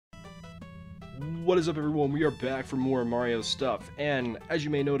What is up, everyone? We are back for more Mario stuff, and as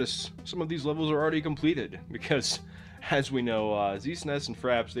you may notice, some of these levels are already completed, because, as we know, ZSNES and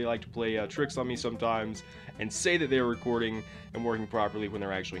Fraps, they like to play tricks on me sometimes, and say that they're recording and working properly when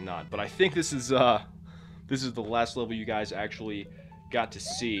they're actually not. But I think this is the last level you guys actually got to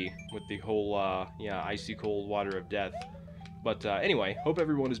see, with the whole, icy cold water of death. But anyway, hope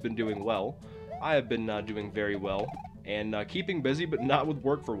everyone has been doing well. I have been doing very well, and keeping busy, but not with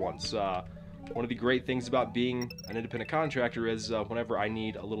work for once. One of the great things about being an independent contractor is whenever I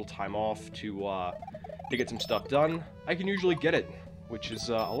need a little time off to get some stuff done, I can usually get it, which is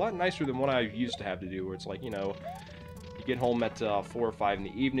a lot nicer than what I used to have to do, where it's like, you know, you get home at 4 or 5 in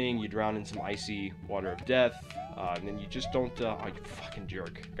the evening, you drown in some icy water of death, and then you just don't, oh, you fucking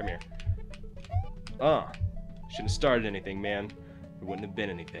jerk. Come here. Shouldn't have started anything, man. It wouldn't have been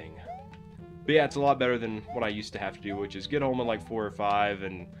anything. But yeah, it's a lot better than what I used to have to do, which is get home at like 4 or 5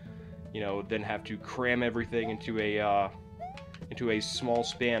 and, you know, then have to cram everything into a small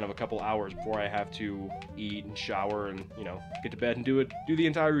span of a couple hours before I have to eat and shower and, you know, get to bed and do the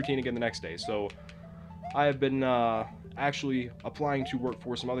entire routine again the next day. So I have been actually applying to work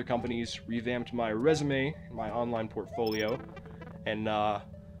for some other companies, revamped my resume, my online portfolio, and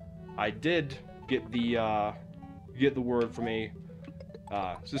I did get the word from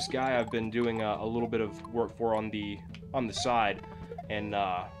it's this guy I've been doing a little bit of work for on the side, and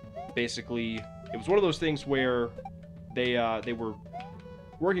basically it was one of those things where they were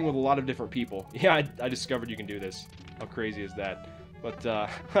working with a lot of different people. Yeah, I discovered you can do this. How crazy is that? But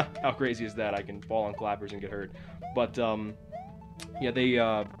how crazy is that? I can fall on clappers and get hurt. But yeah,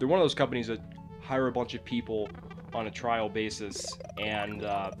 they're one of those companies that hire a bunch of people on a trial basis, and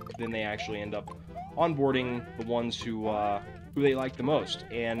then they actually end up onboarding the ones who they like the most.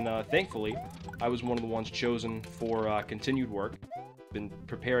 And thankfully, I was one of the ones chosen for continued work. Been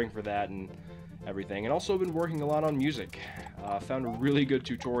preparing for that and everything, and also been working a lot on music. Found a really good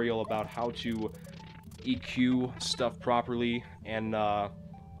tutorial about how to EQ stuff properly, and found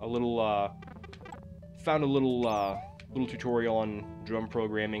a little tutorial on drum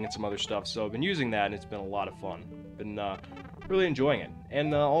programming and some other stuff. So I've been using that, and it's been a lot of fun. Been really enjoying it,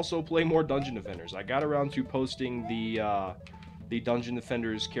 and also play more Dungeon Defenders. I got around to posting the Dungeon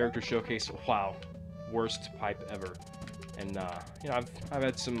Defenders character showcase. Wow, worst pipe ever. And you know, I've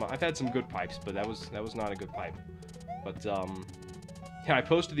had some good pipes, but that was not a good pipe. But yeah, I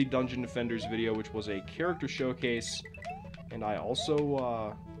posted the Dungeon Defenders video, which was a character showcase, and I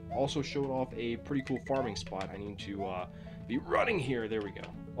also showed off a pretty cool farming spot. I need to be running here. There we go.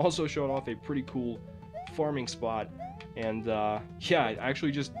 Also showed off a pretty cool farming spot, and yeah, I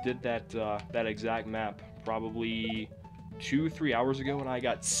actually just did that exact map probably 2-3 hours ago, and I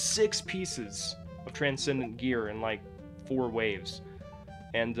got 6 pieces of transcendent gear in like 4 waves.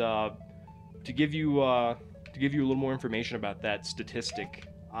 And to give you a little more information about that statistic,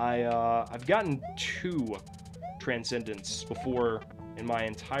 I've gotten 2 transcendents before in my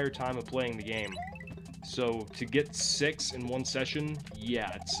entire time of playing the game. So to get 6 in one session,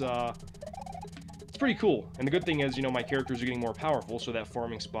 yeah, it's pretty cool. And the good thing is, you know, my characters are getting more powerful, so that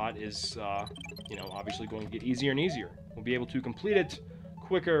farming spot is, you know, obviously going to get easier and easier. We'll be able to complete it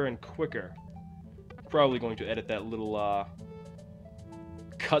quicker and quicker. Probably going to edit that little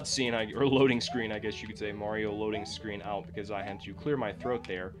cutscene, or loading screen, I guess you could say, Mario loading screen out, because I had to clear my throat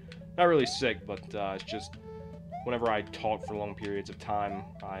there. Not really sick, but it's just whenever I talk for long periods of time,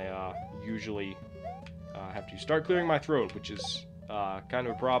 I usually have to start clearing my throat, which is kind of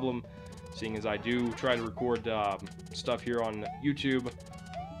a problem, seeing as I do try to record stuff here on YouTube.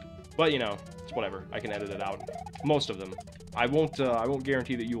 But you know, it's whatever. I can edit it out. Most of them. I won't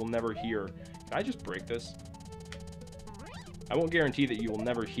guarantee that you will never hear. Can I just break this? I won't guarantee that you will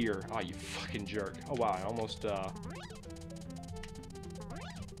never hear. Oh, you fucking jerk. Oh, wow, I almost,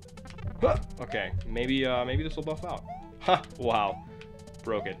 okay, maybe this will buff out. Ha, wow.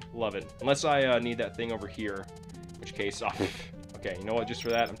 Broke it. Love it. Unless I, need that thing over here. In which case, okay, you know what? Just for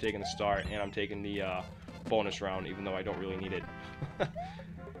that, I'm taking the start, and I'm taking the, bonus round, even though I don't really need it.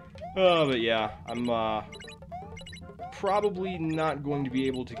 Oh, but yeah, I'm, probably not going to be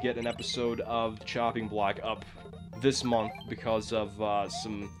able to get an episode of Chopping Block up this month because of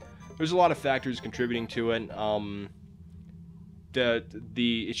there's a lot of factors contributing to it.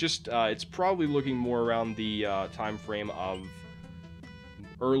 It's probably looking more around the time frame of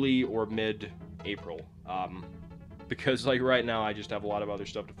early or mid-April, because like right now I just have a lot of other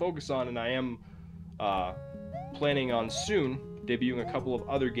stuff to focus on, and I am planning on soon debuting a couple of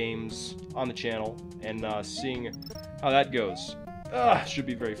other games on the channel, and seeing how that goes. Should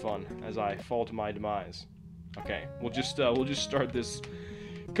be very fun as I fall to my demise. Okay, we'll just start this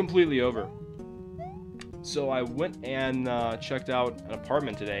completely over. So I went and checked out an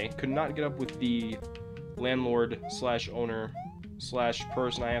apartment today. Could not get up with the landlord slash owner slash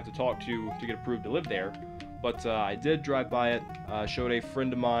person I have to talk to get approved to live there. But I did drive by it, showed a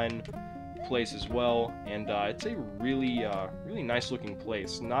friend of mine place as well, and it's a really nice looking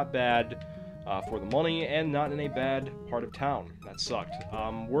place. Not bad for the money, and not in a bad part of town. That sucked.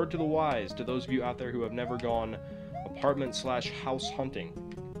 Word to the wise, to those of you out there who have never gone apartment slash house hunting.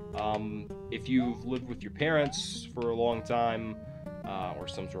 If you've lived with your parents for a long time, or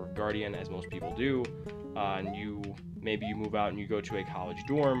some sort of guardian, as most people do, and maybe you move out and you go to a college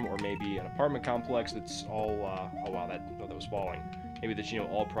dorm, or maybe an apartment complex that's all, oh wow, that was falling. Maybe that's,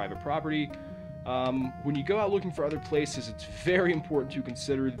 all private property. When you go out looking for other places, it's very important to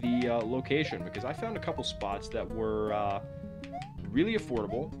consider the location, because I found a couple spots that were really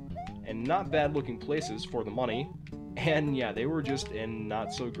affordable and not bad looking places for the money, and yeah, they were just in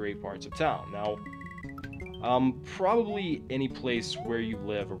not so great parts of town. Now, probably any place where you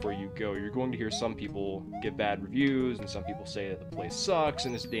live or where you go, you're going to hear some people give bad reviews, and some people say that the place sucks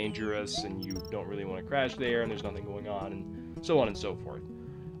and it's dangerous and you don't really want to crash there and there's nothing going on, and so on and so forth.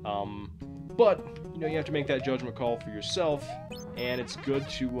 But, you have to make that judgment call for yourself, and it's good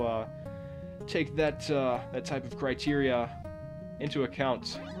to take that type of criteria into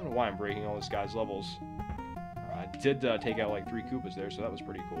account. I don't know why I'm breaking all this guy's levels. I did take out like 3 Koopas there, so that was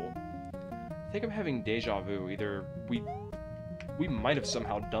pretty cool. I think I'm having deja vu. Either we might have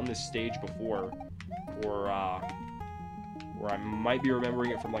somehow done this stage before, or I might be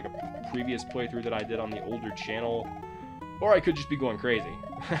remembering it from like a previous playthrough that I did on the older channel, or I could just be going crazy.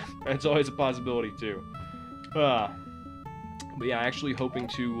 That's always a possibility too. But yeah, actually hoping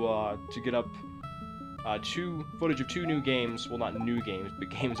to get up footage of 2 new games. Well, not new games, but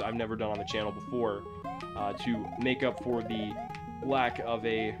games I've never done on the channel before, to make up for the lack of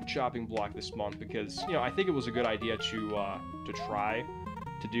a chopping block this month, because I think it was a good idea to try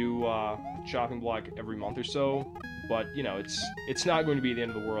to do chopping block every month or so, but it's not going to be the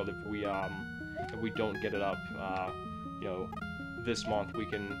end of the world if we don't get it up this month. We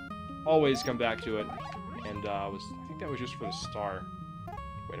can always come back to it, and I think that was just for the star.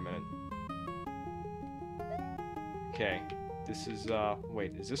 Wait a minute. Okay, this is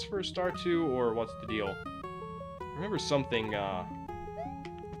wait, is this for a star too, or what's the deal? I remember something,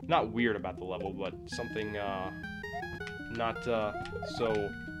 not weird about the level, but something, not, so,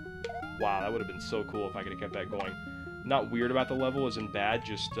 wow, that would have been so cool if I could have kept that going. Not weird about the level as in bad,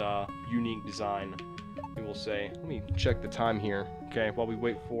 just, unique design, we will say. Let me check the time here, okay, while we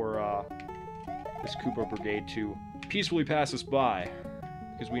wait for, this Koopa Brigade to peacefully pass us by,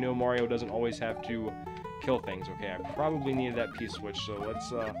 because we know Mario doesn't always have to kill things. Okay, I probably needed that P-switch, so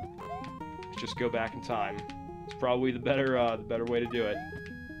let's just go back in time. It's probably the better way to do it.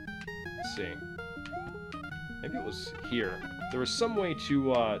 Let's see. Maybe it was here. There was some way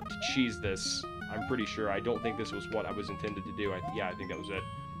to cheese this. I'm pretty sure. I don't think this was what I was intended to do. Yeah, I think that was it.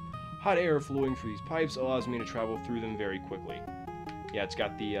 Hot air flowing through these pipes allows me to travel through them very quickly. Yeah, it's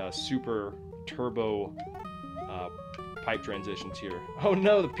got the super turbo pipe transitions here. Oh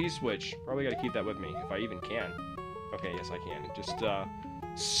no, the P-switch. Probably gotta keep that with me, if I even can. Okay, yes I can. It just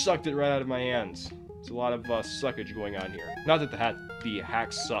sucked it right out of my hands. There's a lot of suckage going on here. Not that the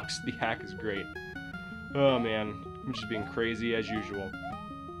hack sucks. The hack is great. Oh man, I'm just being crazy as usual.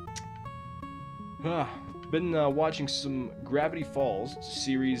 Been watching some Gravity Falls. It's a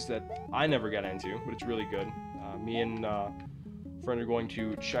series that I never got into, but it's really good. Me and friend are going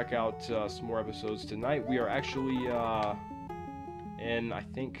to check out some more episodes tonight. We are actually in, I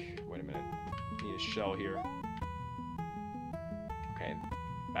think, wait a minute, need a shell here. Okay,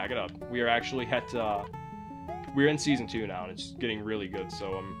 back it up. We are actually at, we're in season 2 now, and it's getting really good,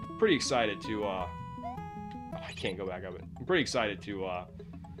 so I'm pretty excited to, oh, I can't go back up it. I'm pretty excited to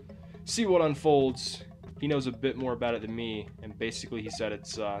see what unfolds. He knows a bit more about it than me, and basically he said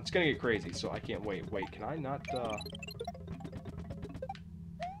it's gonna get crazy, so I can't wait. Wait, can I not,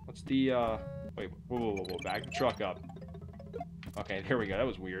 what's the, wait, whoa, back the truck up. Okay, there we go, that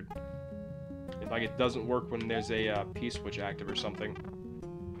was weird. Like, it doesn't work when there's a P-switch active or something.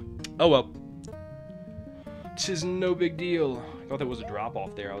 Oh well. 'Tis no big deal. I thought that was a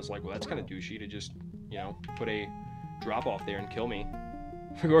drop-off there. I was like, well, that's kind of douchey to just, put a drop-off there and kill me.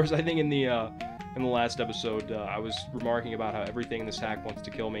 Of course, I think in the last episode, I was remarking about how everything in this hack wants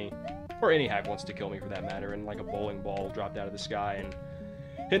to kill me. Or any hack wants to kill me, for that matter, and like a bowling ball dropped out of the sky and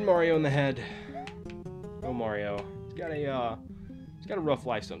hit Mario in the head. Oh, Mario. He's got a rough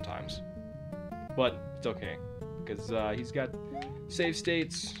life sometimes. But it's okay, because he's got save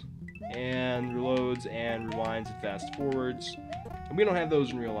states, and reloads, and rewinds, and fast forwards. And we don't have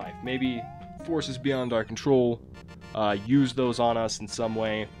those in real life. Maybe forces beyond our control use those on us in some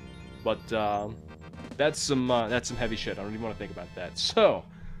way. But that's some heavy shit. I don't even want to think about that. So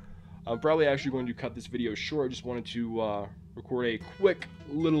I'm probably actually going to cut this video short. I just wanted to record a quick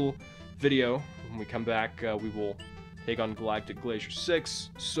little video. When we come back, we will take on Galactic Glacier 6.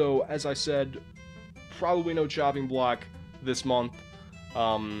 So as I said, probably no chopping block this month.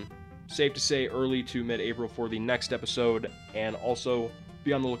 Safe to say early to mid-April for the next episode, and also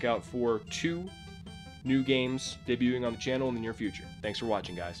be on the lookout for 2 new games debuting on the channel in the near future. Thanks for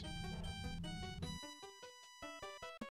watching, guys.